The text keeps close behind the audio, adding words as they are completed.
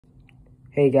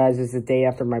Hey guys, it's the day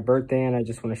after my birthday and I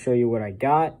just want to show you what I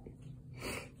got.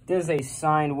 There's a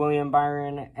signed William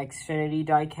Byron Xfinity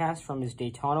diecast from his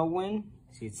Daytona win.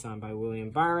 See, it's signed by William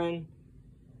Byron.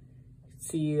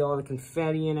 See all the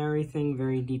confetti and everything,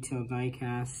 very detailed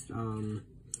diecast. You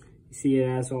see it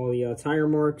has all the tire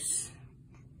marks.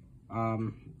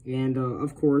 And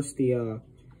of course the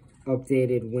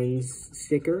updated wins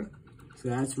sticker. So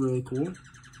that's really cool.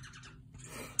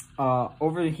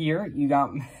 Over here, you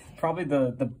got probably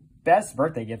the best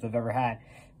birthday gift I've ever had.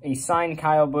 A signed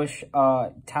Kyle Busch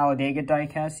Talladega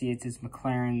diecast. See, it's his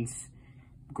McLaren's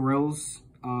grills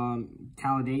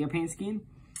Talladega paint scheme.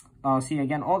 See,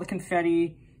 again, all the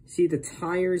confetti. See, the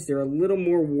tires, they're a little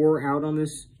more wore out on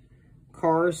this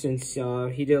car since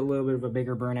he did a little bit of a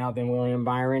bigger burnout than William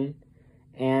Byron.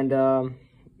 And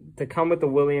to come with the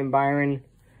William Byron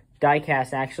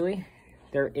diecast, actually,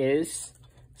 there is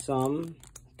some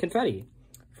confetti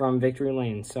from Victory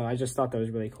Lane. So I just thought that was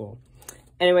really cool.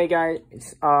 Anyway, guys,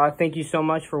 thank you so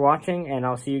much for watching, and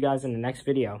I'll see you guys in the next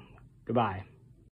video. Goodbye.